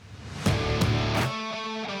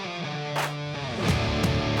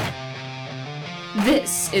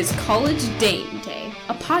This is College Dame Day,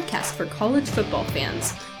 a podcast for college football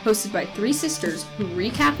fans, hosted by three sisters who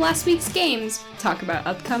recap last week's games, talk about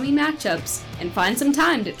upcoming matchups, and find some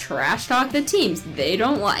time to trash talk the teams they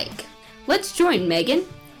don't like. Let's join Megan,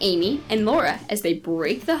 Amy, and Laura as they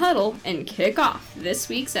break the huddle and kick off this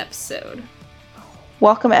week's episode.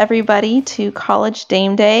 Welcome everybody to College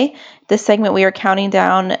Dame Day. This segment we are counting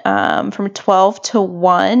down from 12 to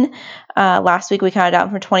 1. Last week we counted down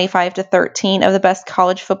from 25 to 13 of the best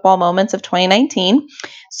college football moments of 2019.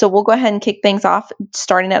 So we'll go ahead and kick things off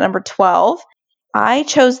starting at number 12. I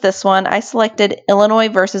chose this one. I selected Illinois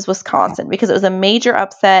versus Wisconsin because it was a major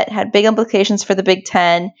upset, had big implications for the Big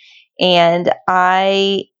Ten, and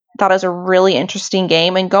I thought it was a really interesting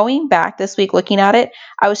game. And going back this week looking at it,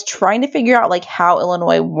 I was trying to figure out how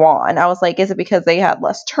Illinois won. I was like, is it because they had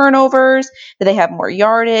less turnovers? Did they have more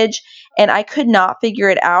yardage? And I could not figure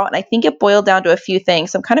it out. And I think it boiled down to a few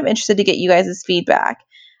things. So I'm kind of interested to get you guys' feedback.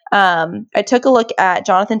 I took a look at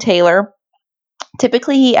Jonathan Taylor.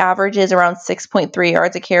 Typically, he averages around 6.3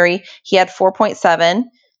 yards a carry. He had 4.7.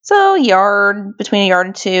 So between a yard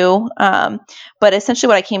and two. But essentially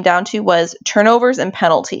what I came down to was turnovers and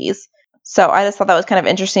penalties. So I just thought that was kind of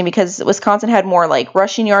interesting because Wisconsin had more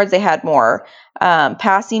rushing yards. They had more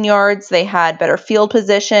passing yards. They had better field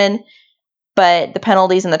position. But the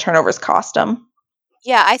penalties and the turnovers cost them.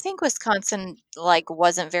 Yeah, I think Wisconsin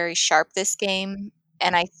wasn't very sharp this game.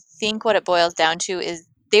 And I think what it boils down to is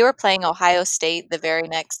they were playing Ohio State the very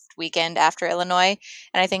next weekend after Illinois.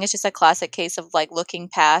 And I think it's just a classic case of looking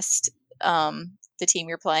past the team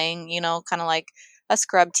you're playing, kind of like a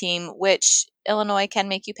scrub team, which Illinois can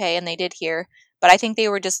make you pay, and they did here. But I think they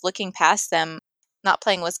were just looking past them, not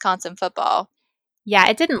playing Wisconsin football. Yeah,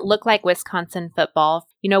 it didn't look like Wisconsin football.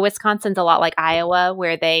 Wisconsin's a lot like Iowa,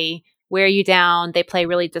 where they wear you down, they play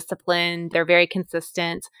really disciplined, they're very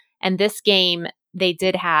consistent. And this game, they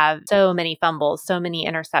did have so many fumbles, so many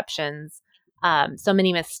interceptions, so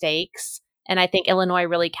many mistakes. And I think Illinois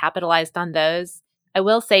really capitalized on those. I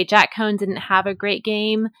will say Jack Cohn didn't have a great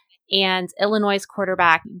game, and Illinois'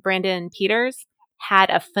 quarterback, Brandon Peters,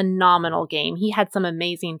 had a phenomenal game. He had some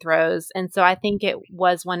amazing throws. And so I think it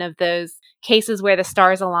was one of those cases where the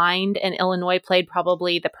stars aligned and Illinois played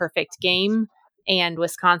probably the perfect game, and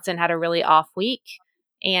Wisconsin had a really off week,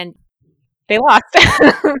 and they lost.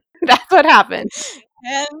 That's what happened.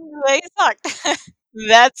 And they sucked.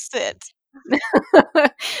 That's it.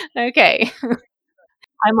 Okay.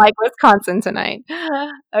 I'm like Wisconsin tonight.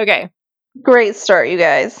 Okay. Great start, you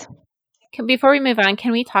guys. Before we move on,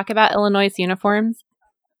 can we talk about Illinois' uniforms?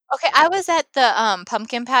 Okay, I was at the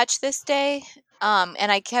pumpkin patch this day,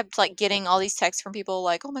 and I kept getting all these texts from people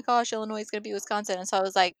oh my gosh, Illinois is going to beat Wisconsin. And so I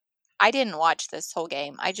was like, I didn't watch this whole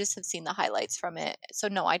game. I just have seen the highlights from it. So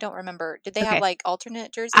no, I don't remember. Did they have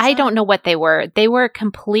alternate jerseys I don't know what they were. They were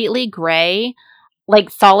completely gray,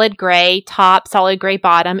 solid gray top, solid gray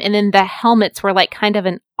bottom. And then the helmets were kind of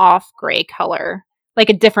an off gray color,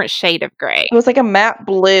 a different shade of gray. It was like a matte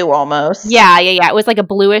blue almost. Yeah. It was like a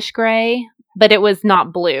bluish gray, but it was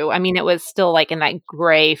not blue. I mean, it was still in that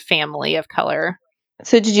gray family of color.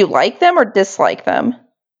 So did you like them or dislike them?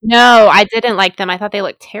 No, I didn't like them. I thought they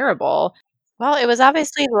looked terrible. Well, it was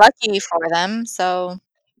obviously lucky for them, so.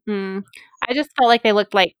 I just felt like they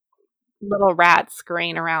looked like little rats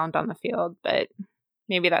scurrying around on the field, but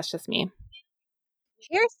maybe that's just me.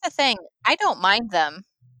 Here's the thing. I don't mind them.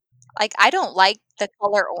 I don't like the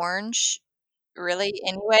color orange, really,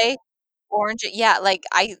 anyway. Orange, yeah,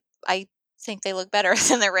 I think they look better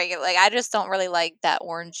than the regular. I just don't really like that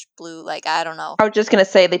orange blue. I don't know. I was just going to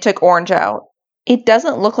say they took orange out. It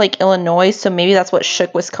doesn't look like Illinois, so maybe that's what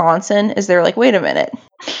shook Wisconsin, is they're like, wait a minute.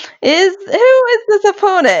 Who is this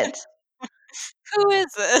opponent? Who is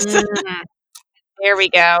this? There we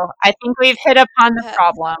go. I think we've hit upon the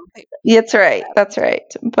problem. That's right.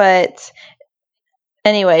 But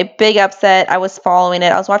anyway, big upset. I was following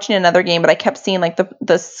it. I was watching another game, but I kept seeing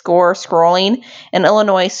the score scrolling, and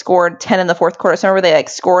Illinois scored 10 in the fourth quarter. So I remember they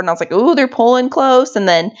scored, and I was like, ooh, they're pulling close, and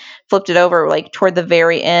then flipped it over toward the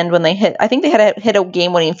very end when they I think they had hit a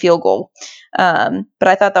game-winning field goal. But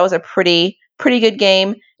I thought that was a pretty good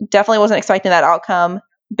game. Definitely wasn't expecting that outcome.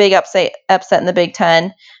 Big upset in the Big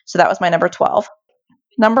Ten. So that was my number 12.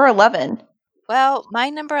 Number 11. Well, my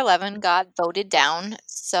number 11 got voted down,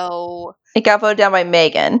 so. It got voted down by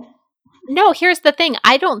Megan. No, here's the thing.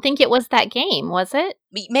 I don't think it was that game, was it?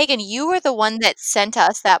 Megan, you were the one that sent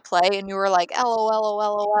us that play, and you were like, LOL,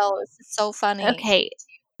 LOL, this is so funny. Okay.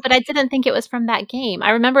 But I didn't think it was from that game.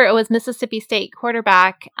 I remember it was Mississippi State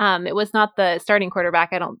quarterback. It was not the starting quarterback,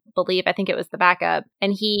 I don't believe. I think it was the backup.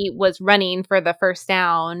 And he was running for the first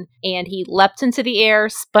down, and he leapt into the air,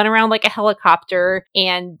 spun around like a helicopter,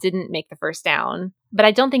 and didn't make the first down. But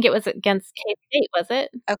I don't think it was against K-State, was it?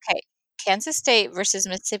 Okay, Kansas State versus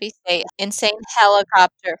Mississippi State. Insane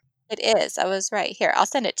helicopter. It is. I was right. Here, I'll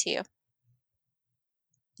send it to you.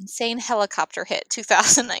 Insane helicopter hit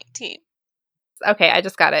 2019. Okay, I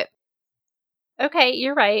just got it. Okay,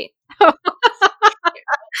 you're right.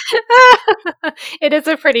 It is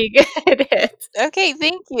a pretty good hit. Okay,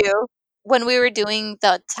 thank you. When we were doing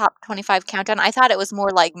the top 25 countdown, I thought it was more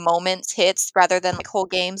like moments, hits, rather than like whole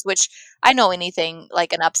games, which I know anything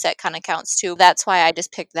like an upset kind of counts too. That's why I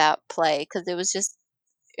just picked that play because it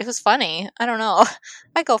was funny. I don't know.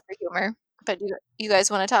 I go for humor. But you guys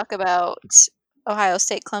want to talk about Ohio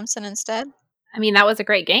State Clemson instead? I mean, that was a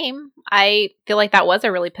great game. I feel like that was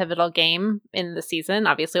a really pivotal game in the season.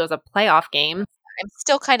 Obviously, it was a playoff game. I'm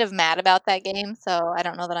still kind of mad about that game, so I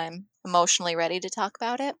don't know that I'm emotionally ready to talk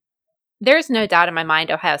about it. There's no doubt in my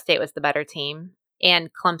mind Ohio State was the better team, and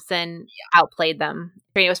Clemson outplayed them.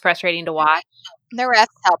 It was frustrating to watch. The refs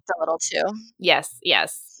helped a little too. Yes.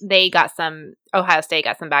 Ohio State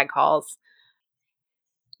got some bad calls.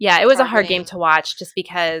 Yeah, it was a hard game to watch just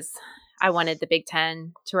because I wanted the Big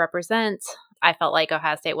Ten to represent. I felt like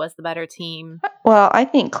Ohio State was the better team. Well, I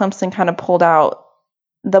think Clemson kind of pulled out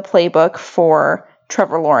the playbook for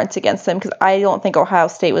Trevor Lawrence against them because I don't think Ohio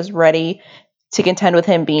State was ready to contend with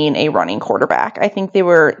him being a running quarterback. I think they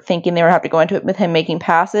were thinking they would have to go into it with him making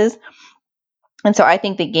passes. And so I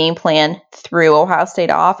think the game plan threw Ohio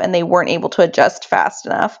State off and they weren't able to adjust fast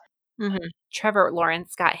enough. Mm-hmm. Trevor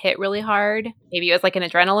Lawrence got hit really hard. Maybe it was like an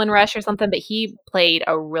adrenaline rush or something, but he played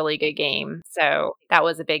a really good game. So that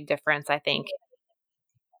was a big difference, I think.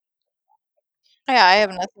 Yeah, I have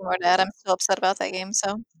nothing more to add. I'm still upset about that game, so.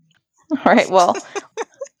 All right, well.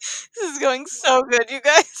 This is going so good, you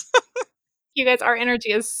guys. You guys, our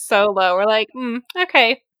energy is so low. We're like,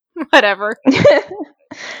 okay, whatever.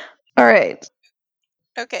 All right.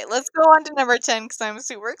 Okay, let's go on to number 10 because I'm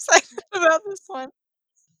super excited about this one.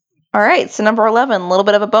 All right, so number 11, a little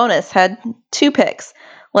bit of a bonus, had 2 picks.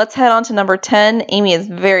 Let's head on to number 10. Amy is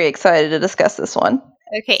very excited to discuss this one.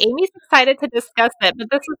 Okay, Amy's excited to discuss it, but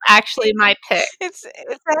this is actually my pick. It's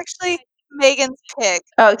actually Megan's pick.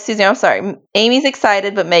 Oh, excuse me, I'm sorry. Amy's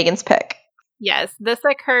excited, but Megan's pick. Yes, this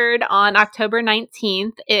occurred on October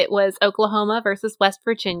 19th. It was Oklahoma versus West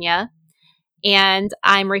Virginia, and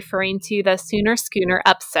I'm referring to the Sooner Schooner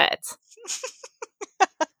upset.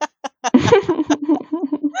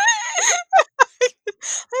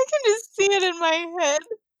 I can just see it in my head.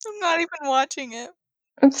 I'm not even watching it.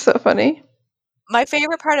 It's so funny. My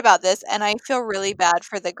favorite part about this, and I feel really bad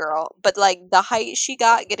for the girl, but like the height she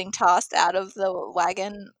got getting tossed out of the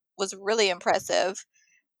wagon was really impressive.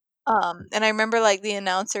 And I remember like the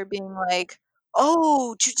announcer being like,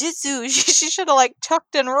 "Oh, jujitsu! She should have like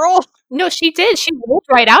tucked and rolled." No, she did. She rolled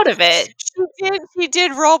right out of it. She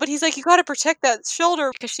did roll, but he's like, "You got to protect that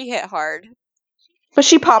shoulder because she hit hard." But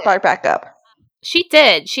she popped right back up. She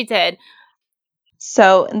did.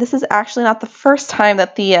 So this is actually not the first time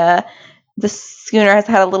that the schooner has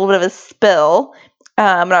had a little bit of a spill.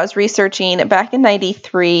 When I was researching back in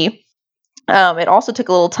 '93, it also took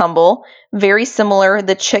a little tumble. Very similar.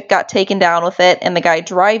 The chick got taken down with it, and the guy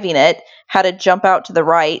driving it had to jump out to the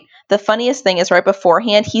right. The funniest thing is right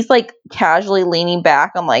beforehand, he's like casually leaning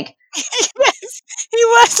back on like. Yes, he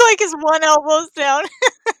was like his one elbow's down.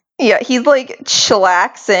 Yeah, he's like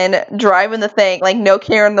chillaxing, driving the thing, like no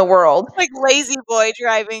care in the world. Like lazy boy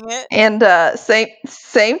driving it. And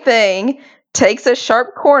same thing, takes a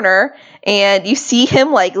sharp corner, and you see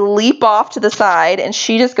him like leap off to the side, and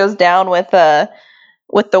she just goes down with the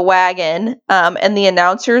wagon. And the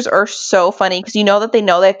announcers are so funny because you know that they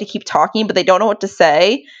have to keep talking, but they don't know what to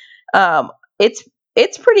say.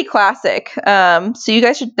 It's pretty classic. So you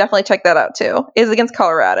guys should definitely check that out too. It's against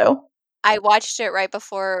Colorado. I watched it right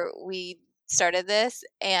before we started this,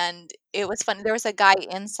 and it was funny. There was a guy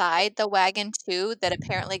inside the wagon too that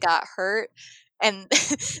apparently got hurt, and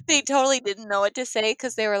they totally didn't know what to say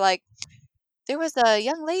because they were like, there was a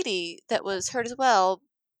young lady that was hurt as well,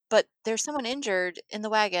 but there's someone injured in the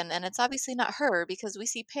wagon, and it's obviously not her because we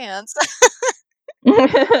see pants.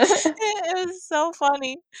 It was so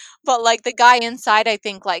funny. But like the guy inside, I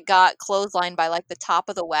think like got clotheslined by like the top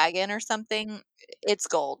of the wagon or something. It's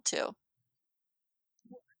gold too.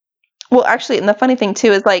 Well, actually, and the funny thing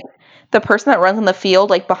too is like the person that runs on the field,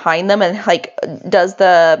 like behind them, and like does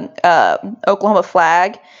the Oklahoma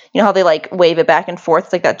flag. You know how they like wave it back and forth,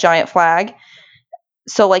 it's like that giant flag.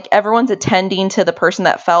 So like everyone's attending to the person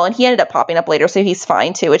that fell, and he ended up popping up later, so he's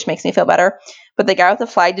fine too, which makes me feel better. But the guy with the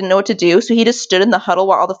flag didn't know what to do, so he just stood in the huddle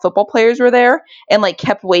while all the football players were there and like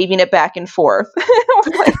kept waving it back and forth.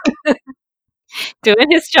 Like, Doing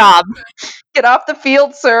his job. get off the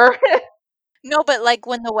field, sir. No, but like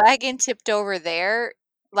when the wagon tipped over there,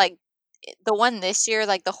 like the one this year,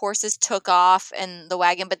 like the horses took off and the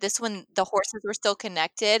wagon, but this one the horses were still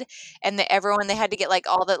connected, and everyone they had to get like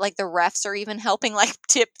all the like the refs are even helping like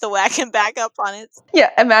tip the wagon back up on it.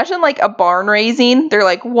 Yeah, imagine like a barn raising. They're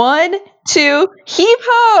like 1, 2, heave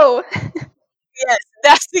ho. Yes,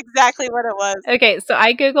 that's exactly what it was. Okay, so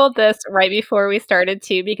I Googled this right before we started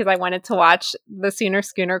too because I wanted to watch the Sooner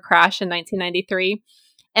Schooner crash in 1993.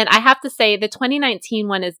 And I have to say the 2019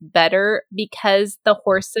 one is better because the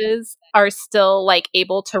horses are still like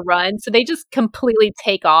able to run. So they just completely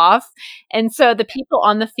take off. And so the people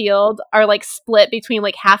on the field are like split between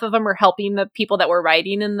like half of them are helping the people that were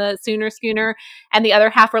riding in the Sooner Schooner. And the other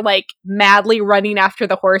half are like madly running after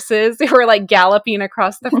the horses who are like galloping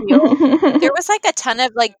across the field. There was like a ton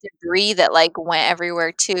of like debris that like went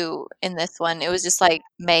everywhere too in this one. It was just like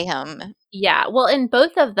mayhem. Yeah, well, in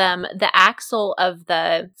both of them, the axle of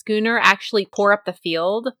the schooner actually tore up the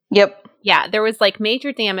field. Yep. Yeah, there was like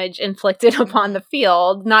major damage inflicted upon the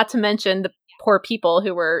field, not to mention the poor people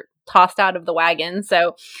who were tossed out of the wagon.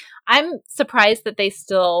 So I'm surprised that they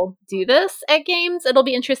still do this at games. It'll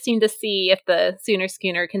be interesting to see if the Sooner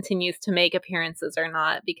Schooner continues to make appearances or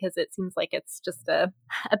not, because it seems like it's just a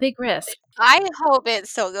big risk. I hope it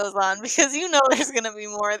still goes on because you know there's going to be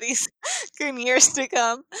more of these in years to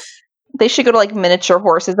come. They should go to like miniature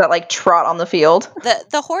horses that like trot on the field.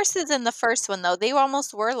 The horses in the first one though, they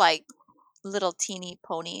almost were like little teeny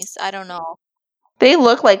ponies. I don't know. They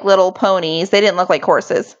look like little ponies. They didn't look like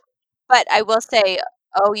horses. But I will say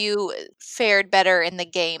OU fared better in the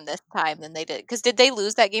game this time than they did. Because did they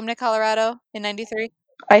lose that game to Colorado in 93?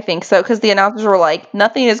 I think so, because the announcers were like,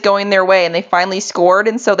 nothing is going their way, and they finally scored,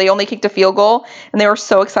 and so they only kicked a field goal, and they were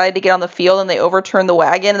so excited to get on the field, and they overturned the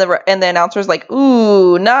wagon, and the announcer's like,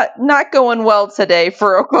 ooh, not going well today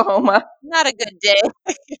for Oklahoma. Not a good day.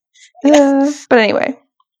 But anyway,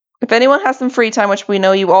 if anyone has some free time, which we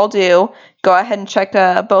know you all do, go ahead and check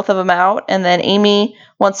both of them out, and then Amy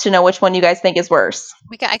wants to know which one you guys think is worse.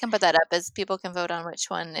 I can put that up as people can vote on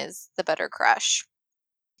which one is the better crash.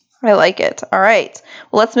 I like it. All right.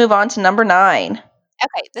 Well, let's move on to number 9.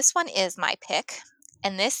 Okay, this one is my pick.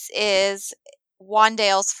 And this is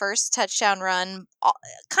Wandale's first touchdown run,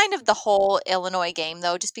 kind of the whole Illinois game,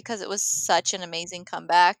 though, just because it was such an amazing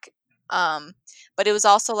comeback. But it was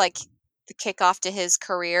also like the kickoff to his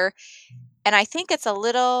career. And I think it's a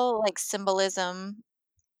little like symbolism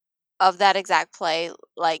of that exact play.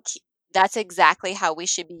 Like, that's exactly how we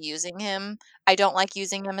should be using him. I don't like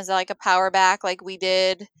using him as like a power back like we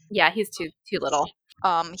did. Yeah, he's too little.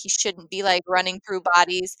 He shouldn't be like running through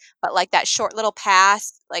bodies, but like that short little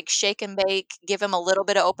pass, like shake and bake, give him a little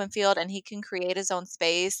bit of open field and he can create his own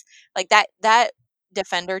space. Like that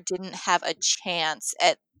defender didn't have a chance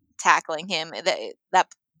at tackling him. That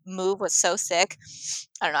move was so sick.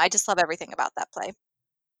 I don't know. I just love everything about that play.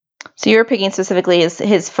 So you're picking specifically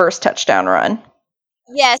his first touchdown run.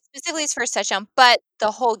 Yeah, specifically his first touchdown, but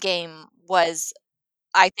the whole game was,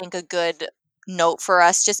 I think, a good note for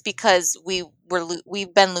us just because we've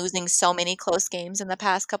been losing so many close games in the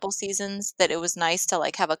past couple seasons that it was nice to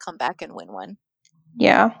like have a comeback and win one.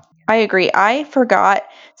 Yeah, I agree. I forgot.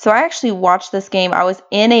 So I actually watched this game. I was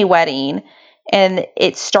in a wedding, and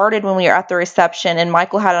it started when we were at the reception, and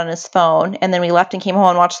Michael had it on his phone, and then we left and came home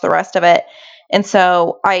and watched the rest of it. And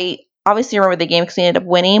so I obviously remember the game because we ended up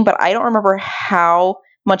winning, but I don't remember how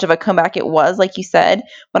much of a comeback it was. Like you said,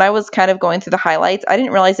 when I was kind of going through the highlights, I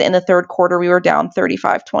didn't realize that in the third quarter we were down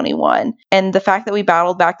 35-21. And the fact that we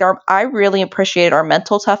battled back there, I really appreciated our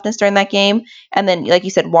mental toughness during that game. And then, like you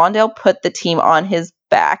said, Wandale put the team on his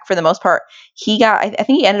back for the most part. I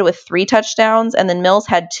think he ended with 3 touchdowns, and then Mills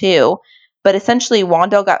had 2. But essentially,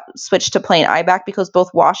 Wandale got switched to playing I-back because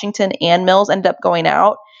both Washington and Mills ended up going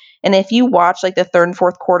out. And if you watch like the third and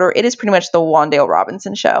fourth quarter, it is pretty much the Wandale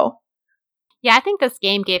Robinson show. Yeah, I think this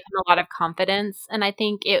game gave him a lot of confidence, and I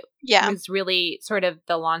think it was really sort of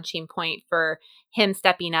the launching point for him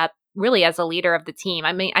stepping up really as a leader of the team.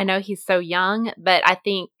 I mean, I know he's so young, but I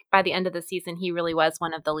think by the end of the season, he really was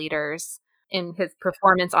one of the leaders in his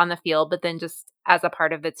performance on the field, but then just as a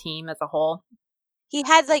part of the team as a whole. He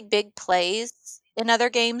had like big plays in other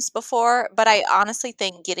games before, but I honestly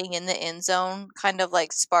think getting in the end zone kind of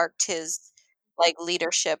like sparked his like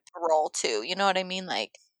leadership role too. You know what I mean?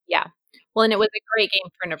 Like, yeah. Well, and it was a great game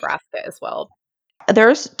for Nebraska as well.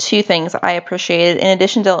 There's 2 things I appreciated in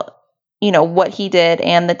addition to what he did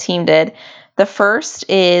and the team did. The first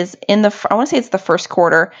is I want to say it's the first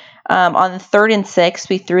quarter. On the 3rd and 6,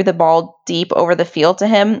 we threw the ball deep over the field to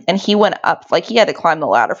him, and he went up. Like, he had to climb the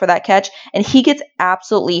ladder for that catch, and he gets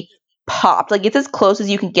absolutely popped. Like, it's as close as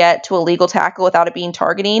you can get to a legal tackle without it being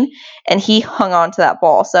targeting, and he hung on to that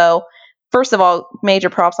ball. So, first of all, major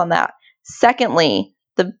props on that. Secondly,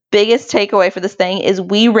 the biggest takeaway for this thing is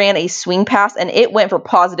we ran a swing pass, and it went for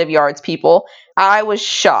positive yards, people. I was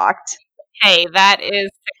shocked. Hey, that is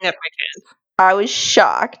significant. I was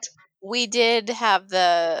shocked. We did have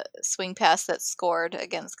the swing pass that scored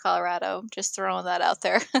against Colorado. Just throwing that out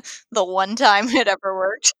there. The one time it ever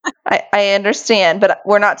worked. I understand, but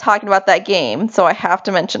we're not talking about that game, so I have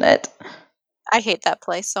to mention it. I hate that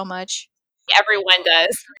play so much. Everyone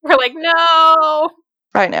does. We're like, no.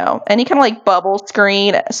 I know. Any kind of like bubble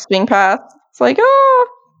screen, swing pass. It's like, oh.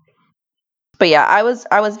 But yeah, I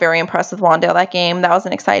was very impressed with Wandale that game. That was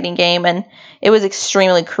an exciting game, and it was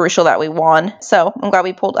extremely crucial that we won. So I'm glad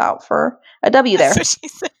we pulled out for a W there. That's what she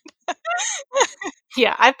said.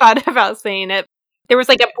 Yeah, I thought about saying it. There was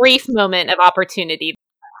like a brief moment of opportunity.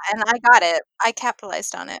 And I got it. I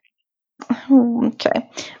capitalized on it. Okay.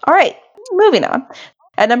 All right. Moving on.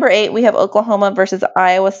 At number 8, we have Oklahoma versus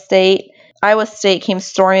Iowa State. Iowa State came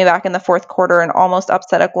storming back in the fourth quarter and almost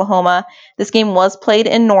upset Oklahoma. This game was played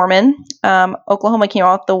in Norman. Oklahoma came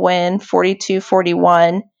out with the win,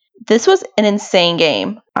 42-41. This was an insane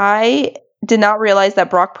game. I did not realize that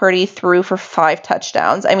Brock Purdy threw for 5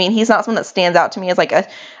 touchdowns. I mean, he's not someone that stands out to me as like an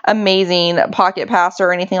amazing pocket passer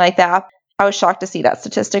or anything like that. I was shocked to see that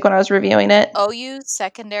statistic when I was reviewing it. OU's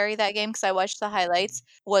secondary that game, because I watched the highlights,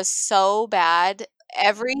 was so bad.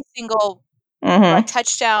 Every single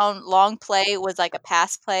touchdown long play was like a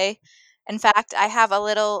pass play. In fact, I have a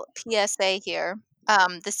little PSA here.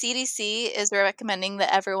 The CDC is recommending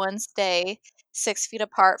that everyone stay 6 feet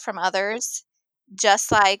apart from others,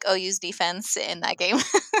 just like OU's defense in that game.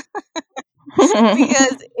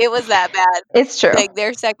 Because it was that bad. It's true. Like,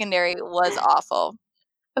 their secondary was awful.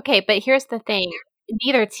 Okay, but here's the thing.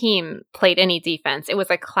 Neither team played any defense. It was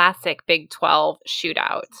a classic Big 12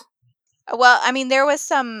 shootout. Well, I mean, there was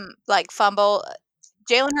some like fumble.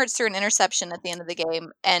 Jalen Hurts threw an interception at the end of the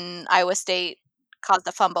game, and Iowa State caused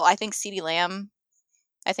a fumble. I think CeeDee Lamb,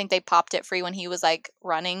 I think they popped it free when he was like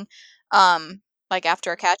running, like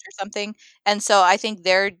after a catch or something. And so I think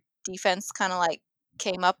their defense kind of like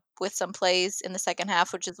came up with some plays in the second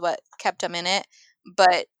half, which is what kept them in it.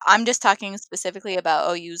 But I'm just talking specifically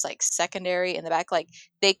about OU's like secondary in the back. Like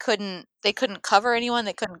they couldn't cover anyone.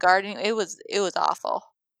 They couldn't guard anyone. It was awful.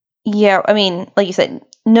 Yeah, I mean, like you said,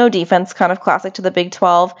 no defense, kind of classic to the Big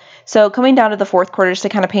 12. So coming down to the fourth quarter, just to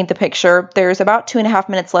kind of paint the picture, there's about 2.5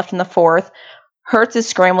 minutes left in the fourth. Hurts is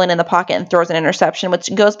scrambling in the pocket and throws an interception,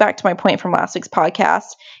 which goes back to my point from last week's podcast.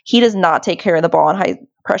 He does not take care of the ball in high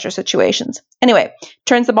pressure situations. Anyway,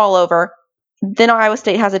 turns the ball over. Then Iowa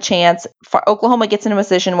State has a chance. Oklahoma gets in a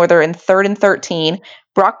position where they're in 3rd and 13.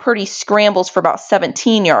 Brock Purdy scrambles for about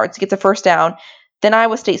 17 yards, gets a first down. Then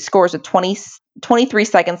Iowa State scores with 23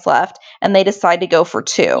 seconds left, and they decide to go for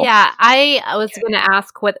 2. Yeah, I was going to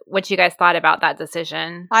ask what you guys thought about that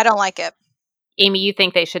decision. I don't like it. Amy, you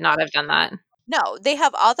think they should not have done that? No, they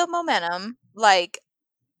have all the momentum, like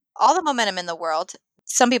all the momentum in the world.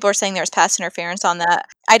 Some people are saying there's pass interference on that.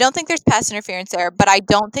 I don't think there's pass interference there, but I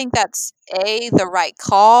don't think that's the right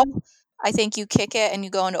call. I think you kick it and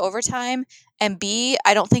you go into overtime. And B,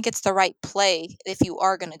 I don't think it's the right play if you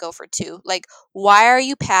are going to go for 2. Like, why are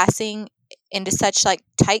you passing into such like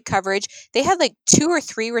tight coverage? They had like 2 or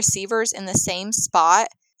 3 receivers in the same spot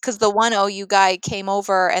because the one OU guy came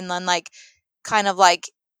over and then like kind of like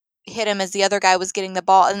hit him as the other guy was getting the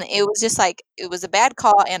ball. And it was just like, it was a bad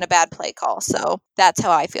call and a bad play call. So that's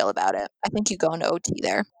how I feel about it. I think you go into OT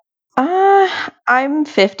there. I'm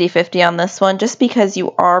 50-50 on this one just because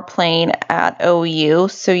you are playing at OU,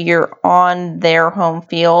 so you're on their home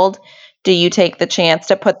field. Do you take the chance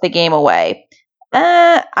to put the game away?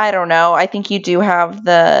 I don't know. I think you do have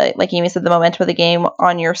like Amy said, the momentum of the game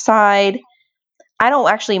on your side. I don't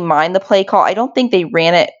actually mind the play call. I don't think they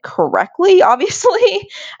ran it correctly, obviously.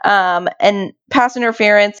 And pass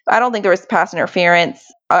interference, I don't think there was pass interference.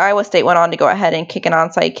 Iowa State went on to go ahead and kick an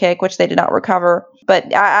onside kick, which they did not recover.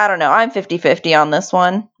 But I don't know. I'm 50-50 on this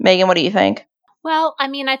one. Megan, what do you think? Well, I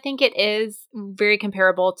mean, I think it is very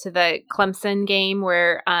comparable to the Clemson game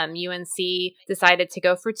where UNC decided to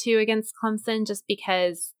go for 2 against Clemson just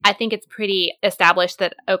because I think it's pretty established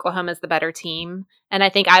that Oklahoma is the better team. And I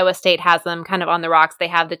think Iowa State has them kind of on the rocks. They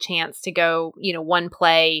have the chance to go, one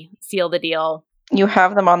play, seal the deal. You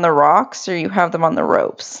have them on the rocks or you have them on the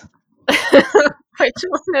ropes? Which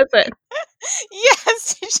one is it?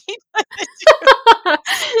 Yes,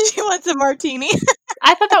 she wants a martini.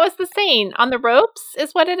 I thought that was the saying. On the ropes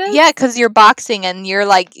is what it is? Yeah, because you're boxing and you're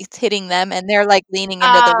like hitting them, and they're like leaning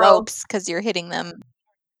into the ropes because you're hitting them.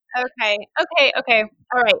 Okay.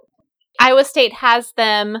 All right. Iowa State has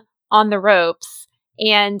them on the ropes,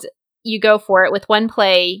 and you go for it. With one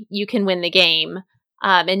play, you can win the game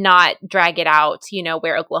and not drag it out,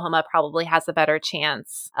 where Oklahoma probably has a better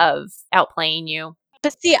chance of outplaying you.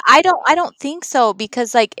 But see, I don't think so,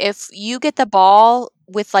 because like if you get the ball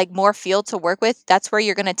with like more field to work with, that's where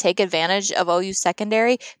you're going to take advantage of OU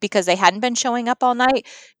secondary, because they hadn't been showing up all night.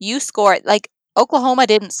 You score, like Oklahoma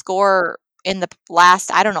didn't score in the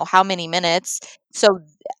last I don't know how many minutes. So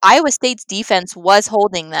Iowa State's defense was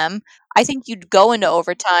holding them. I think you'd go into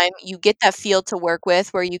overtime, you get that field to work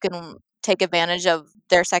with where you can take advantage of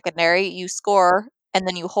their secondary, you score, and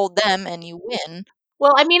then you hold them and you win.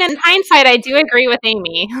 Well, I mean, in hindsight, I do agree with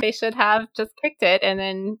Amy. They should have just kicked it and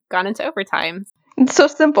then gone into overtime. It's so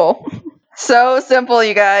simple. So simple,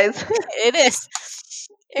 you guys. It is.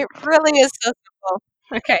 It really is so simple.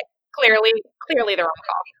 Okay. Clearly the wrong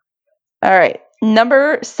call. All right.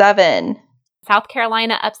 Number 7. South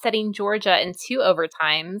Carolina upsetting Georgia in 2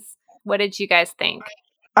 overtimes. What did you guys think?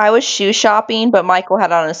 I was shoe shopping, but Michael had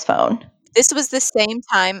it on his phone. This was the same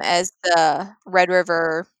time as the Red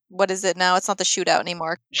River. What is it now? It's not the shootout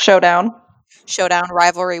anymore. Showdown,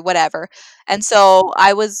 Rivalry, whatever. And so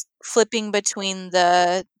I was flipping between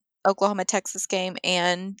the Oklahoma Texas game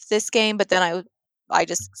and this game, but then I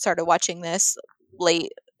just started watching this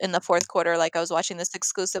late in the fourth quarter, like I was watching this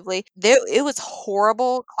exclusively. It was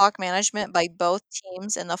horrible clock management by both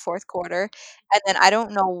teams in the fourth quarter. And then I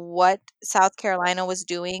don't know what South Carolina was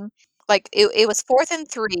doing. Like it was 4th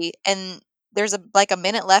and 3, and there's a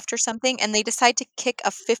minute left or something, and they decide to kick a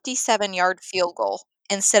 57-yard field goal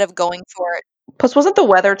instead of going for it. Plus, wasn't the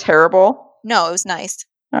weather terrible? No, it was nice.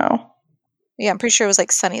 Oh. Yeah, I'm pretty sure it was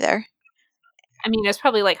like sunny there. I mean, it's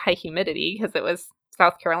probably like high humidity because it was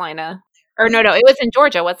South Carolina. Or no, it was in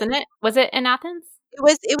Georgia, wasn't it? Was it in Athens? It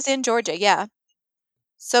was in Georgia, yeah.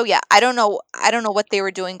 So yeah, I don't know what they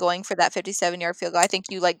were doing going for that 57-yard field goal. I think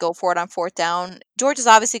you like go for it on 4th down. Georgia's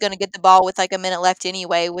obviously going to get the ball with like a minute left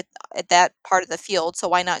anyway at that part of the field, so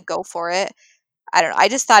why not go for it? I don't know. I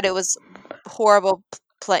just thought it was horrible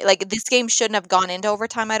play. Like this game shouldn't have gone into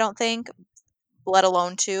overtime, I don't think, let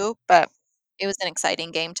alone 2, but it was an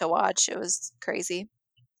exciting game to watch. It was crazy.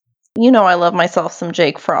 You know I love myself some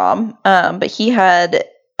Jake Fromm, but he had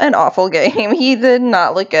an awful game. He did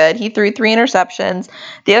not look good. He threw 3 interceptions.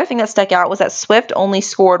 The other thing that stuck out was that Swift only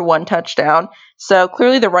scored 1 touchdown. So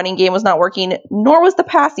clearly the running game was not working, nor was the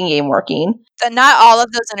passing game working. Not all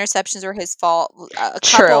of those interceptions were his fault.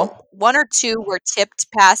 True. 1 or 2 were tipped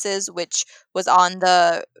passes, which was on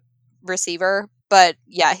the receiver. But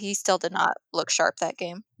yeah, he still did not look sharp that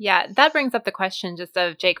game. Yeah, that brings up the question just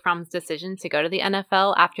of Jake Fromm's decision to go to the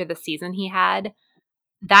NFL after the season he had.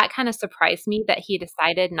 That kind of surprised me that he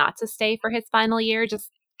decided not to stay for his final year,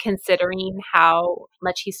 just considering how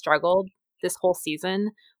much he struggled this whole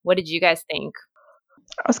season. What did you guys think?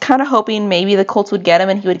 I was kind of hoping maybe the Colts would get him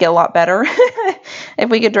and he would get a lot better if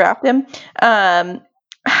we could draft him.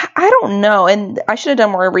 I don't know, and I should have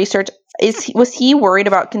done more research. Was he worried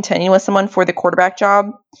about continuing with someone for the quarterback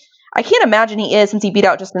job? I can't imagine he is, since he beat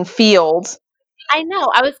out Justin Fields. I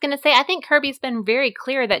know. I was going to say, I think Kirby's been very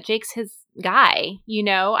clear that Jake's his guy.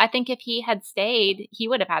 I think if he had stayed, he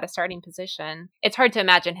would have had a starting position. It's hard to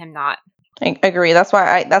imagine him not. I agree. That's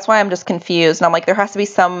why I'm just confused. And I'm like, there has to be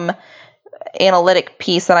some analytic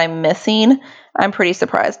piece that I'm missing. I'm pretty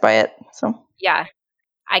surprised by it. So yeah,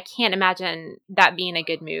 I can't imagine that being a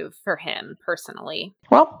good move for him personally.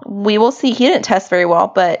 Well, we will see. He didn't test very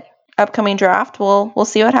well, but upcoming draft, we'll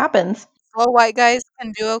see what happens. All white guys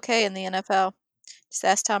can do okay in the NFL. Just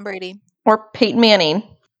ask Tom Brady. Or Peyton Manning.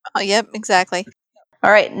 Oh, yep, exactly. All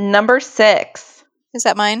right, number 6. Is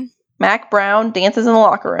that mine? Mac Brown dances in the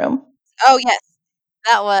locker room. Oh, yes.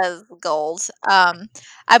 That was gold.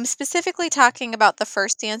 I'm specifically talking about the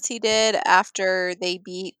first dance he did after they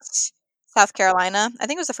beat South Carolina. I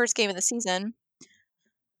think it was the first game of the season.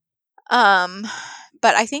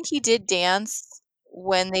 But I think he did dance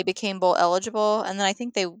when they became bowl eligible, and then I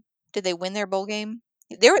think did they win their bowl game?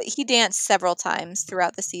 He danced several times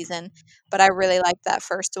throughout the season, but I really liked that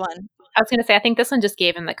first one. I was going to say, I think this one just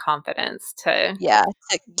gave him the confidence to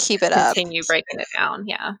keep it up, continue breaking it down.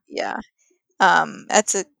 Yeah.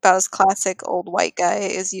 That's about as classic old white guy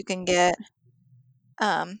as you can get.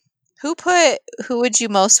 Who would you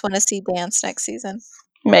most want to see dance next season?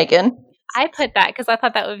 Megan. I put that because I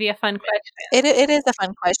thought that would be a fun question. It is a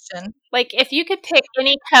fun question. Like, if you could pick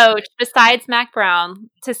any coach besides Mac Brown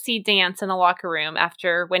to see dance in the locker room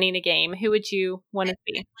after winning a game, who would you want to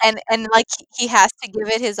see? And like he has to give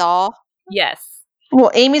it his all. Yes.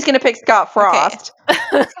 Well, Amy's going to pick Scott Frost.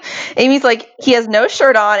 Okay. Amy's like, he has no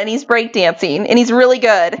shirt on and he's breakdancing and he's really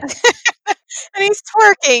good. And he's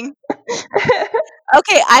twerking.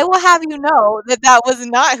 Okay, I will have you know that was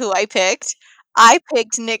not who I picked. I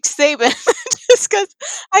picked Nick Saban just because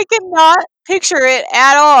I cannot picture it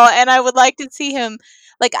at all, and I would like to see him.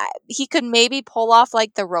 Like, he could maybe pull off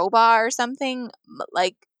like the robot or something,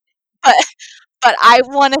 like, but I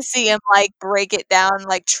want to see him like break it down,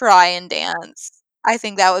 like try and dance. I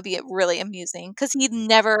think that would be really amusing because he'd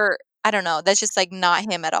never. I don't know. That's just like not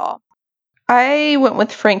him at all. I went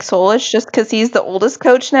with Frank Solich just because he's the oldest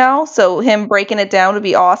coach now, so him breaking it down would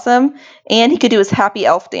be awesome, and he could do his happy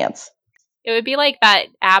elf dance. It would be like that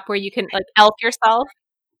app where you can like elf yourself.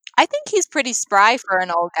 I think he's pretty spry for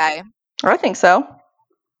an old guy. I think so.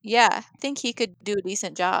 Yeah, I think he could do a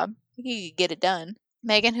decent job. I think he could get it done.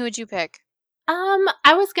 Megan, who would you pick?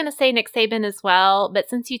 I was gonna say Nick Saban as well, but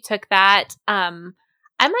since you took that, I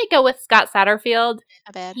might go with Scott Satterfield.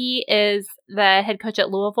 Not bad. He is the head coach at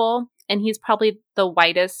Louisville, and he's probably the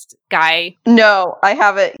whitest guy. No, I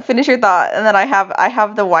haven't. Finish your thought, and then I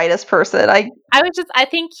have the whitest person. I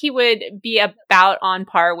think he would be about on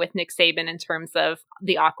par with Nick Saban in terms of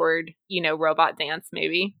the awkward, robot dance,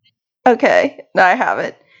 maybe. Okay, no, I have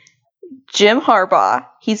it. Jim Harbaugh.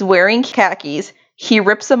 He's wearing khakis. He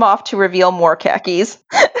rips them off to reveal more khakis.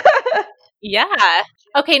 Yeah.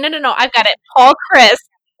 Okay, no. I've got it. Paul Chryst.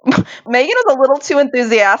 Megan was a little too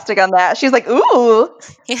enthusiastic on that. She's like, ooh.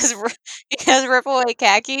 He has rip away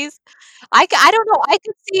khakis. I don't know.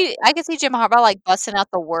 I could see Jim Harbaugh like busting out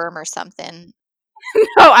the worm or something.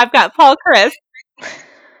 No, I've got Paul Chryst.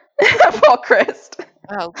 Paul Chryst.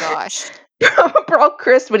 Oh gosh. Paul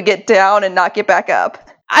Chryst would get down and not get back up.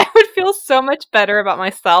 I would feel so much better about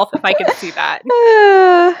myself if I could see that.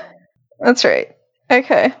 That's right.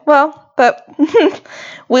 Okay. Well, but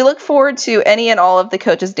we look forward to any and all of the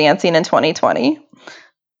coaches dancing in 2020.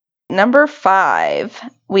 Number 5,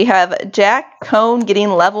 we have Jack Cohn getting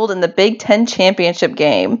leveled in the Big Ten championship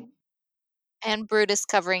game. And Brutus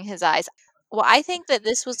covering his eyes. Well, I think that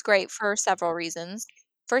this was great for several reasons.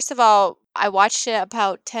 First of all, I watched it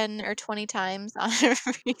about 10 or 20 times on a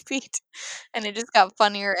repeat, and it just got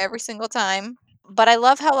funnier every single time. But I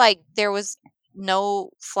love how like there was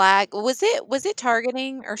no flag. Was it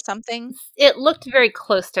targeting or something? It looked very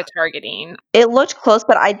close to targeting. It looked close,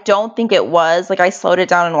 but I don't think it was. Like, I slowed it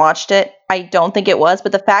down and watched it. I don't think it was.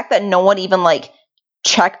 But the fact that no one even like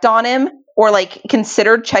checked on him or like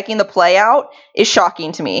considered checking the play out is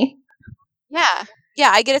shocking to me. Yeah,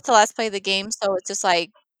 I get it to last play of the game, so it's just like.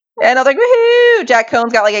 And I was like, woohoo! Jack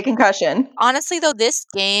Cohn's got like a concussion. Honestly, though, this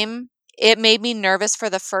game, it made me nervous for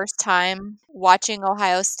the first time watching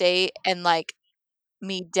Ohio State and like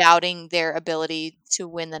me doubting their ability to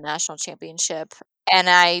win the national championship. And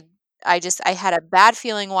I had a bad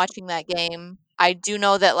feeling watching that game. I do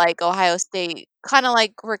know that like Ohio State kind of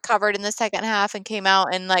like recovered in the second half and came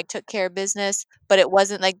out and like took care of business, but it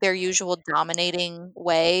wasn't like their usual dominating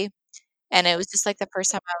way. And it was just like the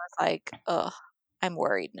first time I was like, ugh, I'm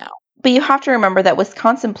worried now. But you have to remember that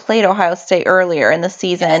Wisconsin played Ohio State earlier in the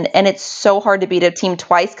season, and it's so hard to beat a team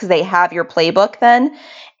twice because they have your playbook then.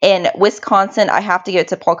 And Wisconsin, I have to give it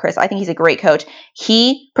to Paul Chryst. I think he's a great coach.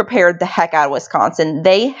 He prepared the heck out of Wisconsin.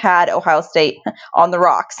 They had Ohio State on the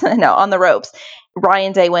ropes.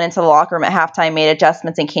 Ryan Day went into the locker room at halftime, made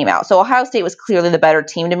adjustments, and came out. So Ohio State was clearly the better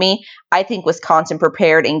team to me. I think Wisconsin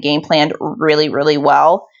prepared and game planned really, really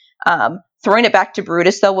well. Throwing it back to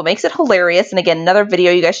Brutus, though, what makes it hilarious, and again, another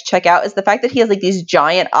video you guys should check out, is the fact that he has like these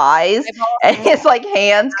giant eyes and his like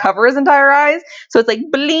hands cover his entire eyes. So it's like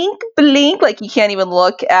blink, blink, like you can't even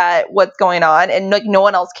look at what's going on, and like no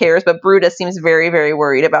one else cares, but Brutus seems very, very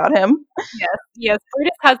worried about him. Yes.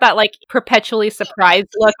 Brutus has that like perpetually surprised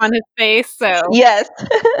look on his face. So yes.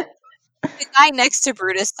 The guy next to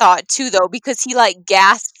Brutus saw it too, though, because he like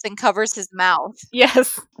gasps and covers his mouth.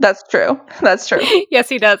 Yes, that's true. Yes,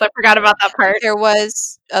 he does. I forgot about that part. There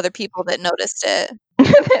was other people that noticed it.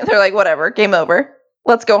 They're like, whatever, game over.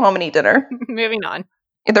 Let's go home and eat dinner. Moving on.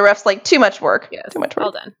 The ref's like, too much work. Yes, too much work.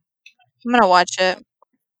 Well done. I'm gonna watch it.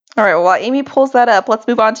 All right. Well, while Amy pulls that up, let's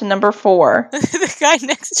move on to number 4. The guy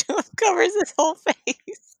next to him covers his whole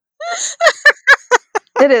face.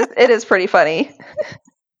 It is pretty funny.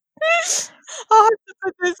 Oh,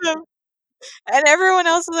 and everyone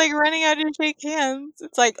else is like running out to shake hands.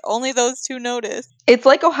 It's like only those two notice. It's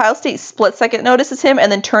like Ohio State split second notices him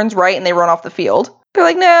and then turns right and they run off the field. They're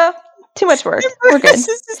like, nah, Too much work. And We're good. Bruce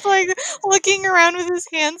is just like looking around with his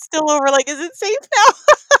hands still over, like, is it safe now?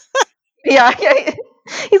 Yeah.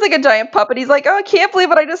 He's like a giant puppet. He's like, oh, I can't believe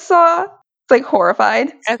what I just saw. It's like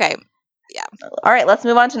horrified. Okay. All right, let's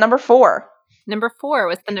move on to number 4. Number 4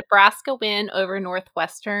 was the Nebraska win over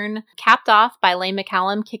Northwestern, capped off by Lane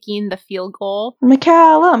McCallum kicking the field goal.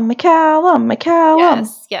 McCallum.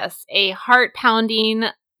 Yes. A heart-pounding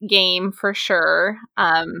game for sure.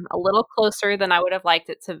 A little closer than I would have liked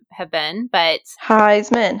it to have been, but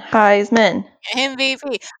Heisman.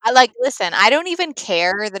 MVP. Listen, I don't even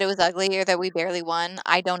care that it was ugly or that we barely won.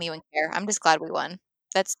 I don't even care. I'm just glad we won.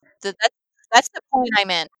 That's the point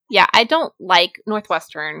I'm in. yeah, I don't like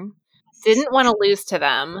Northwestern. Didn't want to lose to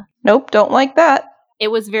them. Nope, don't like that. It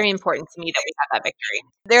was very important to me that we had that victory.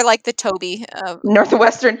 They're like the Toby of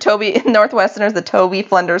Northwestern is the Toby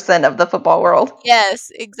Flenderson of the football world.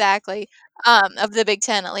 yes, exactly. Of the Big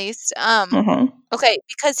Ten at least. Okay,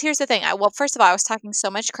 because here's the thing. First of all, I was talking so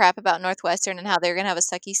much crap about Northwestern and how they're gonna have a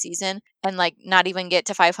sucky season and like not even get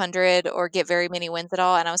to 500 or get very many wins at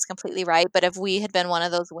all, and I was completely right. But if we had been one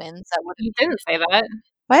of those wins, that would You didn't say that.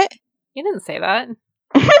 what? You didn't say that.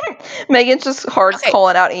 Megan's just hard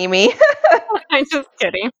calling out Amy. I'm just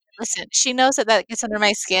kidding. Listen, she knows that gets under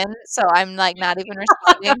my skin, so I'm like not even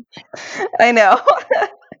responding. I know.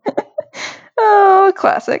 Oh,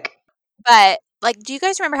 classic. But like, do you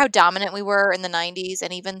guys remember how dominant we were in the 90s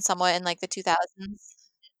and even somewhat in like the 2000s?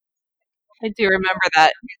 I do remember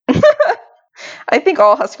that. I think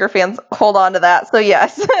all Husker fans hold on to that. So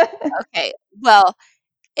yes. Okay. Well,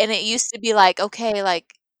 and it used to be like, okay, like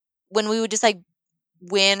when we would just like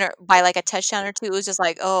win or by like a touchdown or two, it was just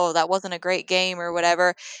like, oh, that wasn't a great game or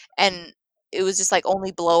whatever. And it was just like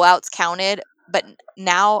only blowouts counted. But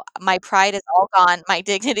now my pride is all gone. My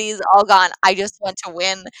dignity is all gone. I just want to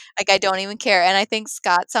win. Like, I don't even care. And I think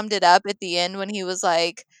Scott summed it up at the end when he was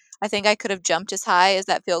like, I think I could have jumped as high as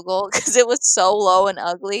that field goal because it was so low and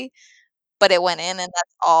ugly, but it went in, and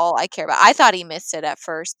that's all I care about. I thought he missed it at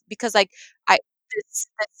first because, like,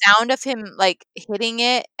 the sound of him, like, hitting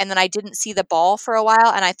it, and then I didn't see the ball for a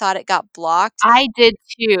while, and I thought it got blocked. I did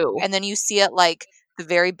too. And then you see it, like, the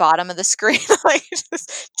very bottom of the screen, like,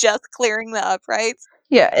 just clearing the uprights.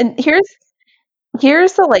 Yeah, and here's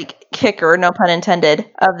the like kicker, no pun intended,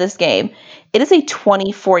 of this game. It is a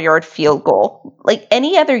 24-yard field goal. Like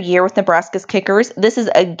any other year with Nebraska's kickers, this is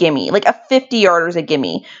a gimme. Like a 50-yarder is a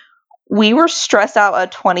gimme. We were stressed out a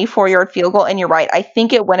 24-yard field goal, and you're right. I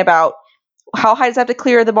think it went about, how high does it have to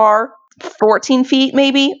clear the bar? 14 feet,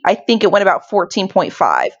 maybe? I think it went about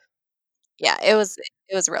 14.5. Yeah, it was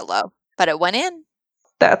real low, but it went in.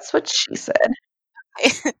 That's what she said.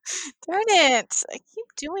 Darn it. I keep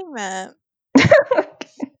doing that.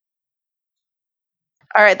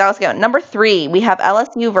 All right, that was good. Number 3, we have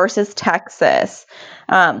LSU versus Texas.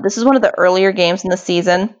 This is one of the earlier games in the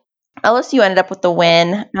season. LSU ended up with the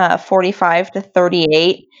win,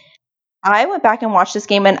 45-38. I went back and watched this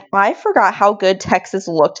game, and I forgot how good Texas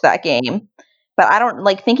looked that game. But I don't,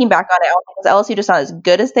 like, thinking back on it, was LSU just not as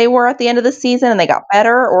good as they were at the end of the season and they got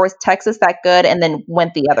better, or was Texas that good and then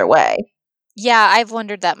went the other way? Yeah, I've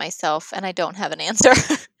wondered that myself, and I don't have an answer.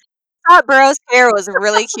 Scott Burrow's hair was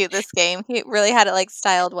really cute this game. He really had it, like,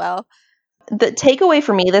 styled well. The takeaway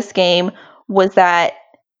for me this game was that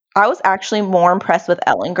I was actually more impressed with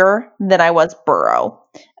Ehlinger than I was Burrow.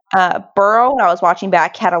 Burrow, when I was watching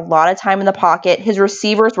back, had a lot of time in the pocket. His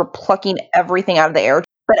receivers were plucking everything out of the air.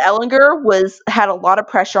 But Ehlinger had a lot of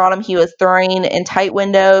pressure on him. He was throwing in tight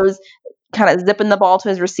windows, kind of zipping the ball to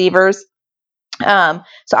his receivers. So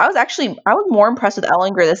I was more impressed with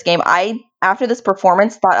Ehlinger this game. After this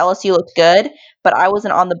performance, thought LSU looked good, but I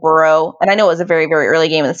wasn't on the Burrow. And I know it was a very, very early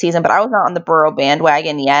game in the season, but I was not on the Burrow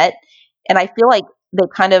bandwagon yet. And I feel like they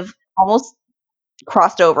kind of almost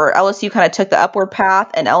crossed over. LSU kind of took the upward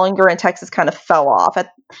path, and Ehlinger and Texas kind of fell off at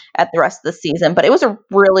the rest of the season. But it was a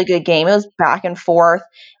really good game. It was back and forth,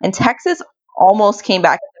 and Texas almost came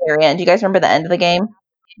back at the very end. Do you guys remember the end of the game?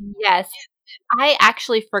 Yes. I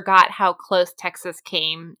actually forgot how close Texas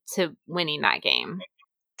came to winning that game.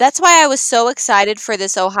 That's why I was so excited for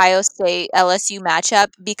this Ohio State LSU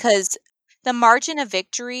matchup, because the margin of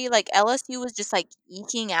victory, like LSU was just like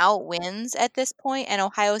eking out wins at this point, and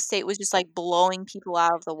Ohio State was just like blowing people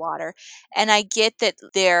out of the water. And I get that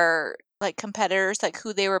their like competitors, like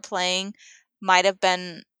who they were playing, might have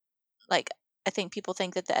been like, I think people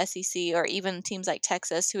think that the SEC or even teams like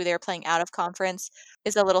Texas, who they're playing out of conference,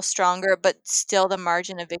 is a little stronger, but still the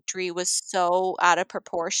margin of victory was so out of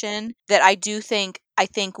proportion that I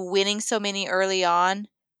think winning so many early on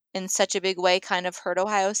in such a big way kind of hurt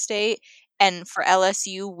Ohio State. And for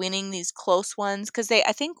LSU winning these close ones, because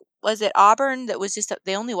I think was it Auburn that was just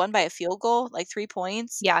they only won by a field goal, like 3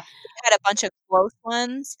 points. Yeah. They had a bunch of close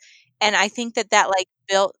ones, and I think that like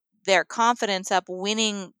built their confidence up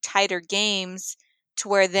winning tighter games to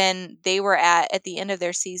where then they were at the end of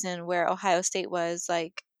their season where Ohio State was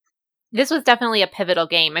like. This was definitely a pivotal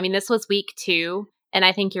game. I mean, this was week 2, and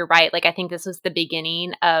I think you're right. Like, I think this was the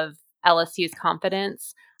beginning of LSU's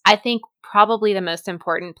confidence. I think probably the most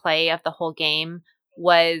important play of the whole game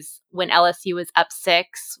was when LSU was up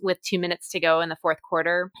 6 with 2 minutes to go in the fourth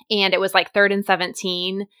quarter, and it was like 3rd and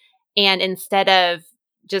 17. And instead of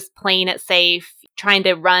just playing it safe, trying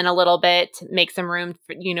to run a little bit, make some room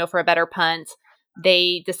for, for a better punt,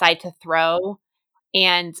 they decide to throw.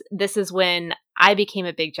 And this is when I became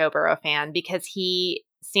a big Joe Burrow fan, because he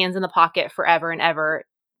stands in the pocket forever and ever,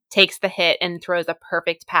 takes the hit and throws a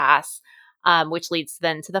perfect pass, which leads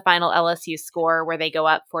then to the final LSU score where they go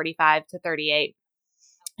up 45-38,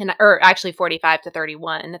 or actually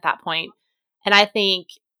 45-31 at that point. And I think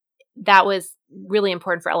that was really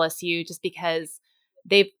important for LSU just because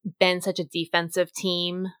they've been such a defensive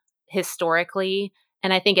team historically.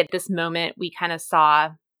 And I think at this moment, we kind of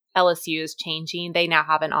saw LSU is changing. They now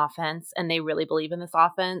have an offense and they really believe in this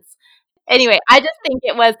offense. Anyway, I just think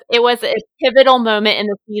it was a pivotal moment in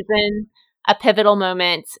the season, a pivotal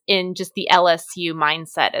moment in just the LSU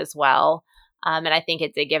mindset as well. And I think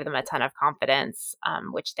it did give them a ton of confidence,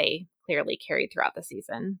 which they clearly carried throughout the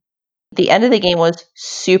season. The end of the game was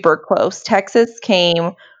super close. Texas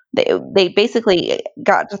came, they basically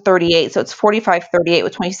got to 38, so it's 45-38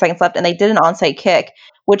 with 20 seconds left, and they did an onside kick,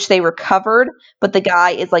 which they recovered, but the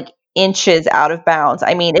guy is like inches out of bounds.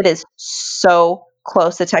 I mean, it is so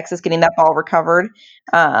close to Texas getting that ball recovered.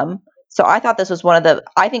 So I thought this was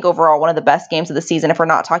I think overall one of the best games of the season, if we're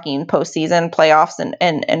not talking postseason, playoffs,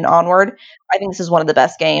 and onward. I think this is one of the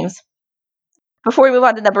best games. Before we move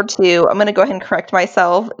on to number 2, I'm going to go ahead and correct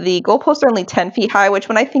myself. The goalposts are only 10 feet high, which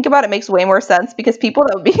when I think about it makes way more sense because people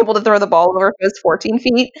that would be able to throw the ball over if it was 14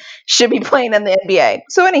 feet should be playing in the NBA.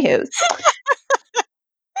 So anywho.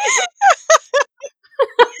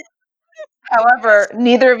 However,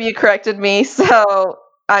 neither of you corrected me, so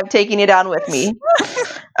I'm taking you down with me.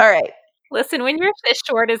 All right. Listen, when you're as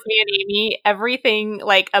short as me and Amy, everything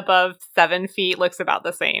like above 7 feet looks about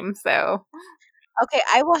the same. So... Okay,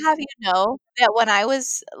 I will have you know that when I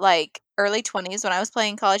was like early 20s, when I was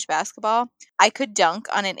playing college basketball, I could dunk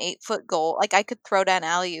on an 8-foot goal. Like I could throw down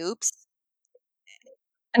alley oops.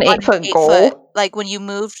 An 8-foot goal? Like when you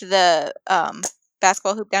moved the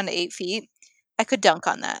basketball hoop down to 8 feet, I could dunk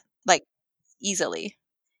on that like easily.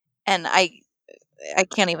 And I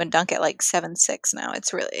can't even dunk at like 7'6" now.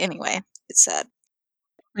 It's really, anyway, it's sad.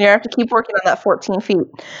 You have to keep working on that 14 feet.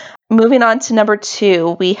 Moving on to number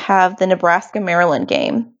 2, we have the Nebraska-Maryland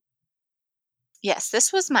game. Yes,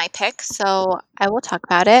 this was my pick, so I will talk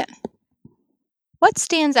about it. What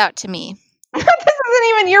stands out to me? This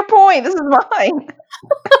isn't even your point. This is mine.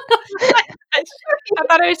 I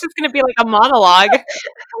thought it was just going to be like a monologue.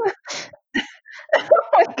 Oh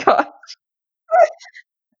my gosh.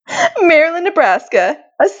 Maryland, Nebraska,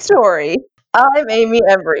 a story. I'm Amy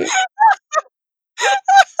Embry.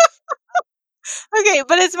 Okay,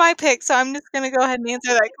 but it's my pick, so I'm just going to go ahead and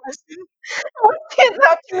answer that question. What stands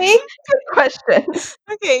out to me? Good question.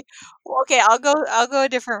 Okay. Well, okay, I'll go a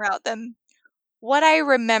different route then. What I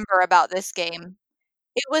remember about this game,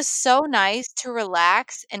 it was so nice to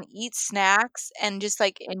relax and eat snacks and just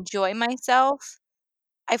like enjoy myself.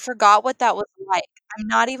 I forgot what that was like. I'm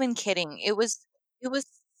not even kidding. It was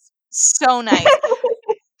so nice.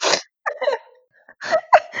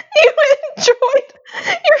 You enjoyed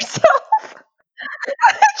yourself.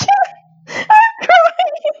 I'm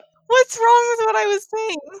crying. What's wrong with what I was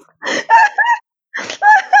saying?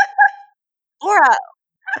 Laura.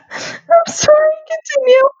 I'm sorry.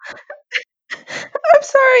 Continue.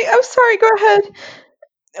 I'm sorry. Go ahead.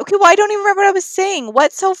 Okay, well, I don't even remember what I was saying.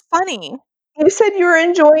 What's so funny? You said you were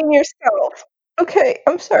enjoying yourself. Okay,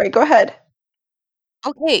 I'm sorry. Go ahead.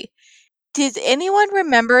 Okay. Does anyone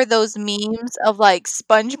remember those memes of like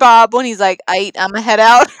SpongeBob when he's like, I'ma head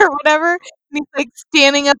out or whatever? And he's like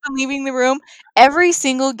standing up and leaving the room. Every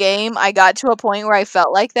single game I got to a point where I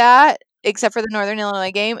felt like that, except for the Northern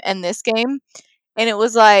Illinois game and this game. And it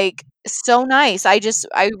was like so nice. I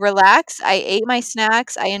relaxed, I ate my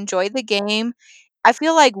snacks, I enjoyed the game. I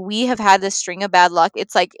feel like we have had this string of bad luck.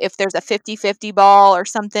 It's like if there's a 50-50 ball or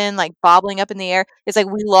something like bobbling up in the air, it's like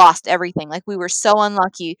we lost everything. Like we were so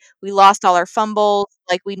unlucky. We lost all our fumbles,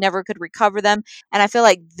 like we never could recover them. And I feel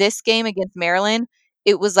like this game against Maryland,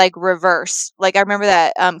 it was like reversed. Like I remember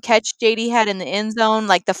that catch JD had in the end zone,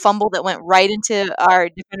 like the fumble that went right into our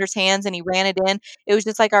defender's hands and he ran it in. It was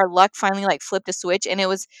just like our luck finally like flipped a switch, and it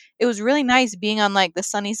was really nice being on like the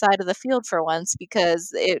sunny side of the field for once because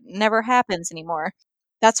it never happens anymore.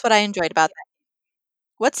 That's what I enjoyed about that.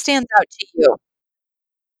 What stands out to you?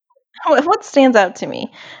 What stands out to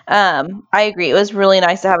me? I agree. It was really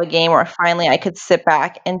nice to have a game where finally I could sit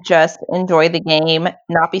back and just enjoy the game,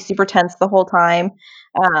 not be super tense the whole time.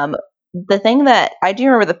 The thing that I do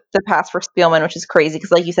remember the pass for Spielman, which is crazy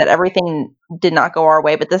because, like you said, everything did not go our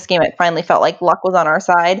way, but this game it finally felt like luck was on our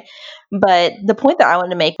side. But the point that I wanted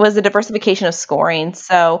to make was the diversification of scoring.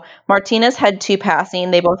 So Martinez had 2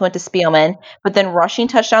 passing, they both went to Spielman, but then rushing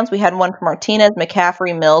touchdowns, we had one for Martinez,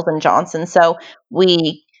 McCaffrey, Mills, and Johnson. So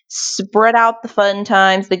we spread out the fun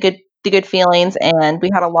times, the good feelings, and we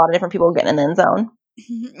had a lot of different people getting in the end zone.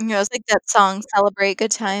 It was like that song "Celebrate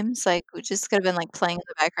Good Times." Like we just could have been like playing in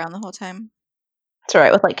the background the whole time. That's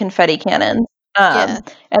right, with like confetti cannons. Yeah.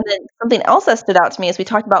 And then something else that stood out to me is we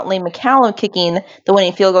talked about Lane McCallum kicking the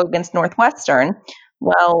winning field goal against Northwestern.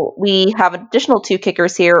 Well, we have additional 2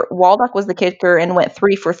 kickers here. Waldock was the kicker and went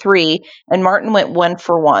 3 for 3, and Martin went 1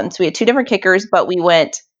 for 1. So we had 2 different kickers, but we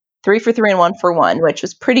went 3 for 3 and 1 for 1, which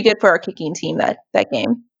was pretty good for our kicking team that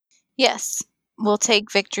game. Yes. We'll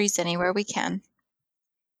take victories anywhere we can.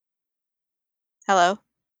 Hello?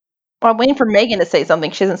 Well, I'm waiting for Megan to say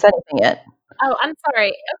something. She hasn't said anything yet. Oh, I'm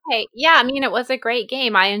sorry. Okay. Yeah, I mean, it was a great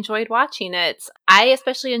game. I enjoyed watching it. I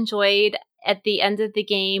especially enjoyed at the end of the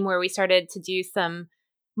game where we started to do some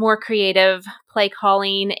more creative play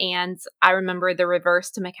calling. And I remember the reverse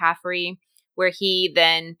to McCaffrey where he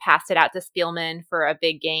then passed it out to Spielman for a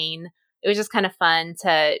big gain. It was just kind of fun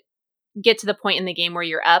to get to the point in the game where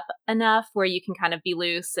you're up enough where you can kind of be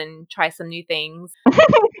loose and try some new things.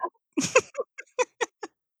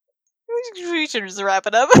 We should just wrap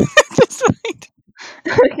it up at this point.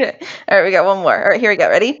 Okay. All right, we got one more. All right, here we go.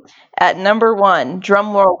 Ready? At number 1,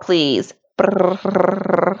 drum roll, please.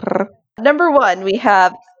 Number 1, we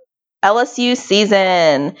have LSU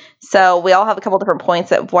season. So we all have a couple different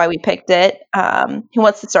points of why we picked it. Who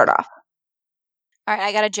wants to start off? All right,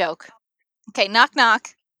 I got a joke. Okay, knock knock.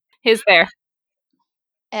 Who's there?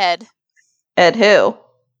 Ed. Ed who?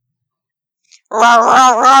 Rah,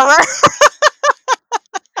 rah, rah, rah.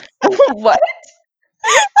 What?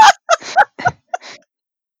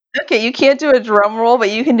 Okay, you can't do a drum roll,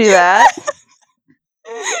 but you can do that. Did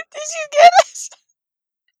you get it?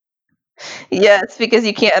 Yes, because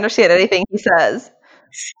you can't understand anything he says.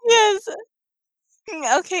 Yes.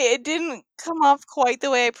 Okay, it didn't come off quite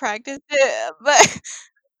the way I practiced it, but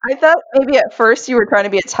I thought maybe at first you were trying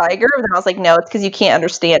to be a tiger, but then I was like, no, it's because you can't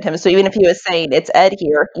understand him. So even if he was saying it's Ed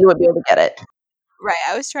here, you would be able to get it. right,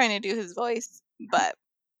 I was trying to do his voice, but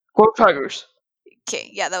Go Tigers. okay,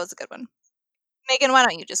 yeah, that was a good one. Megan, why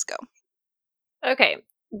don't you just go? Okay.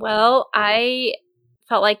 Well, I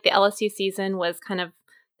felt like the LSU season was kind of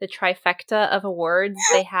the trifecta of awards.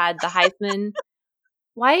 They had the Heisman.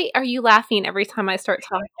 Why are you laughing every time I start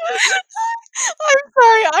talking? I'm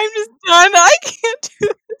sorry, I'm just done. I can't do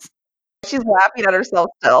it. She's laughing at herself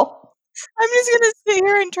still. I'm just gonna sit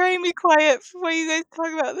here and try and be quiet while you guys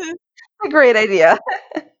talk about this. It's a great idea.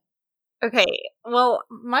 Okay. Well,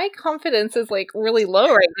 my confidence is like really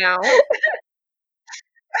low right now.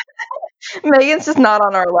 Megan's just not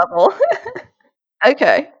on our level.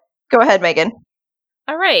 Okay. Go ahead, Megan.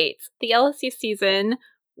 All right. The LSU season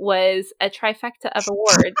was a trifecta of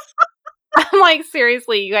awards. I'm like,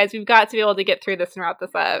 seriously, you guys, we've got to be able to get through this and wrap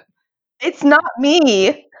this up. It's not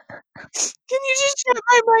me. Can you just shut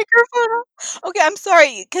my microphone off? Okay, I'm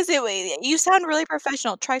sorry, because you sound really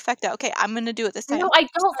professional. Trifecta. Okay, I'm gonna do it this time. No, I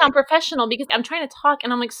don't sound professional because I'm trying to talk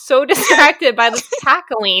and I'm like so distracted by this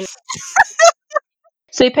cackling.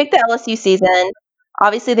 So you picked the LSU season.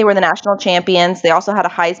 Obviously, they were the national champions. They also had a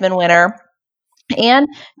Heisman winner. And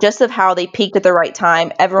just of how they peaked at the right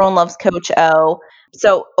time. Everyone loves Coach O.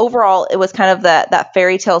 So overall, it was kind of that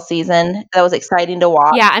fairy tale season that was exciting to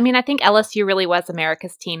watch. Yeah, I mean, I think LSU really was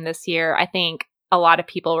America's team this year. I think a lot of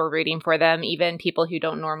people were rooting for them, even people who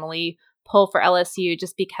don't normally pull for LSU,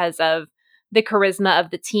 just because of the charisma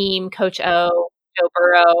of the team, Coach O, Joe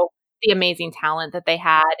Burrow, the amazing talent that they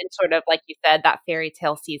had, and sort of, like you said, that fairy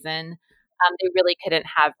tale season. They really couldn't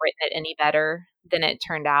have written it any better than it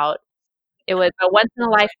turned out. It was a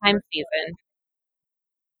once-in-a-lifetime season.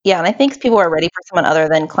 Yeah, and I think people were ready for someone other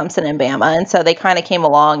than Clemson and Bama. And so they kind of came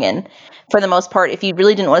along. And for the most part, if you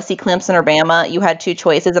really didn't want to see Clemson or Bama, you had 2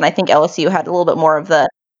 choices. And I think LSU had a little bit more of the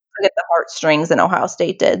heartstrings than Ohio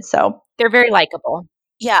State did. So They're very likable.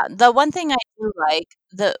 Yeah, the one thing I do like,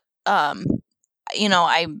 I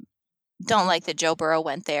don't like that Joe Burrow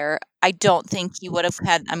went there. I don't think he would have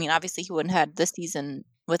had, obviously he wouldn't have had the season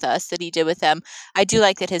with us that he did with them. I do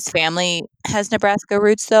like that his family has Nebraska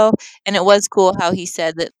roots though, and it was cool how he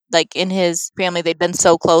said that like in his family they'd been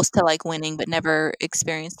so close to like winning but never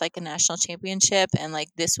experienced like a national championship, and like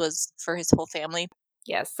this was for his whole family.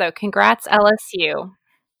 Yes, so congrats LSU.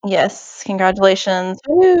 Yes, congratulations.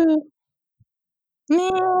 Woo.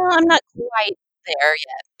 I'm not quite there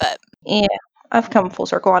yet, but Yeah, I've come full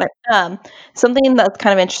circle on it. Something that's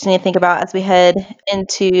kind of interesting to think about as we head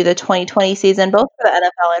into the 2020 season, both for the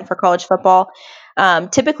NFL and for college football.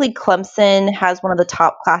 Typically, Clemson has one of the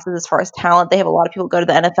top classes as far as talent. They have a lot of people go to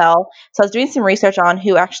the NFL. So I was doing some research on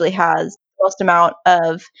who actually has the most amount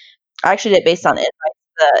of. I actually did it based on it,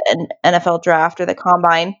 the NFL draft or the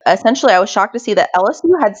combine. Essentially, I was shocked to see that LSU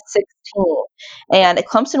had 16, and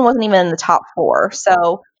Clemson wasn't even in the top 4.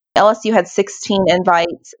 So LSU had 16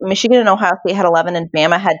 invites. Michigan and Ohio State had 11, and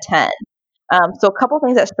Bama had 10. So a couple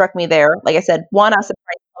things that struck me there. Like I said, one, I was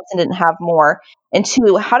surprised Clemson didn't have more. And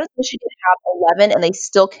two, how does Michigan have 11 and they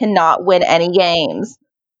still cannot win any games?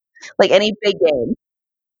 Like any big game?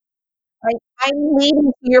 I'm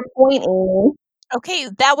leading to your point, Amy. okay,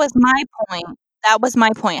 that was my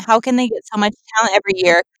point. How can they get so much talent every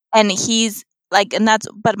year? And he's like,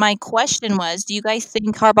 but my question was, do you guys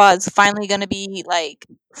think Harbaugh is finally going to be like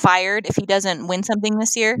fired if he doesn't win something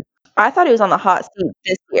this year? I thought he was on the hot seat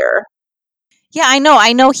this year. Yeah, I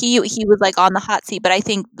know he was like on the hot seat, but I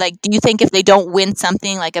think like, do you think if they don't win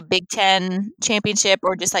something like a Big Ten championship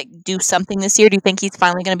or just like do something this year, do you think he's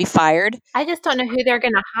finally going to be fired? I just don't know who they're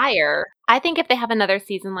going to hire. I think if they have another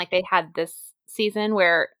season like they had this season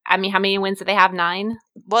where, how many wins did they have? 9?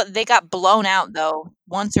 Well, they got blown out though,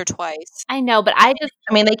 once or twice. I know, but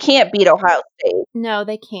they can't beat Ohio State. No,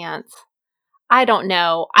 they can't. I don't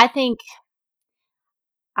know. I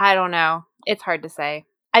don't know. It's hard to say.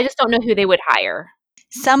 I just don't know who they would hire.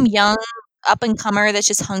 Some young up and comer that's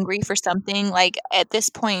just hungry for something. Like at this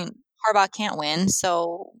point, Harbaugh can't win.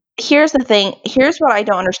 So here's the thing. Here's what I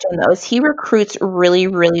don't understand though: is he recruits really,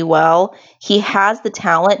 really well. He has the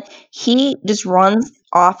talent. He just runs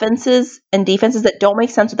offenses and defenses that don't make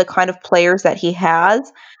sense with the kind of players that he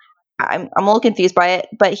has. I'm a little confused by it.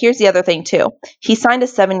 But here's the other thing too: he signed a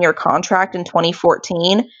 7-year contract in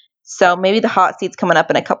 2014. So maybe the hot seat's coming up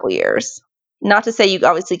in a couple years. Not to say you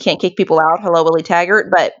obviously can't kick people out. Hello, Willie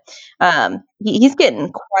Taggart. But he's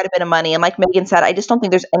getting quite a bit of money. And like Megan said, I just don't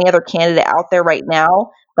think there's any other candidate out there right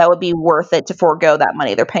now that would be worth it to forego that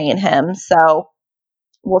money they're paying him. So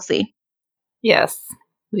we'll see. Yes,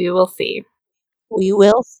 we will see. We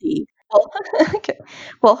will see. Okay.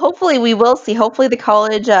 Well, hopefully we will see. Hopefully the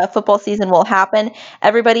college football season will happen.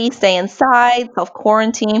 Everybody stay inside,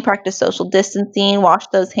 self-quarantine, practice social distancing, wash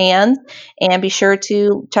those hands, and be sure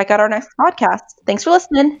to check out our next podcast. Thanks for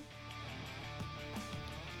listening.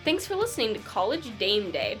 Thanks for listening to College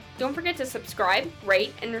Dame Day. Don't forget to subscribe,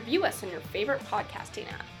 rate, and review us on your favorite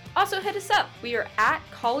podcasting app. Also hit us up. We are at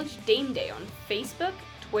College Dame Day on Facebook,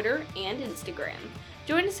 Twitter, and Instagram.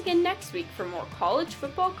 Join us again next week for more college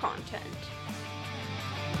football content.